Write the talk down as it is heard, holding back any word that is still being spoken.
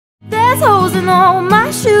there's holes in all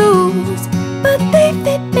my shoes, but they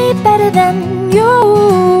fit me better than you.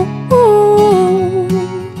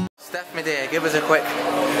 Steph, my dear, give us a quick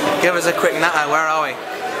natter. Where are we?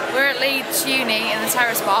 We're at Leeds Uni in the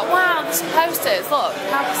terrace bar. Wow, there's some posters. Look,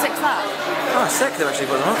 how sick's that? Oh, sick. They've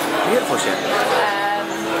actually put them up. Beautiful shit.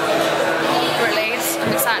 We're at Leeds.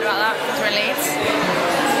 I'm excited about that because we're in Leeds.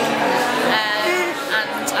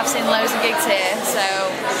 And I've seen loads of gigs here, so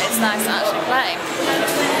it's nice to actually play.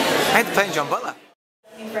 I had to play John Butler.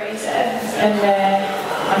 I'm Fraser, and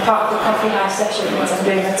I'm part of the coffee house sessions. I'm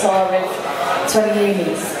doing a tour with 20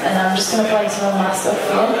 unis, and I'm just going to play some of my stuff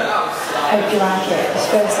for you. Hope you like it. This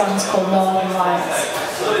first song's called Northern Lights.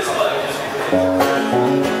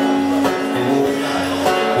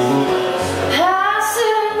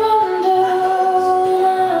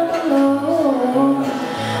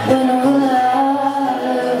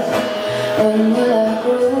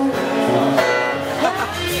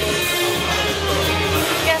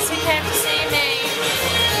 Guess who came to see me?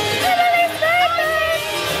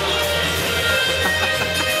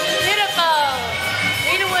 Beautiful!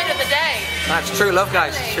 Need a word of the day. That's true love,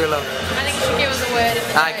 guys. True love. I think you should give us a word of the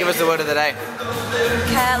day. Alright, give us the word of the day.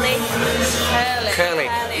 Curly. Curly.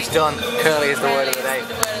 It's done. Curly is the word of the day.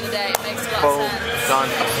 The word of the day. It makes a lot Boom. of sense. Done.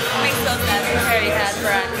 Makes a lot of sense. Curly haired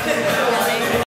brand. Curly.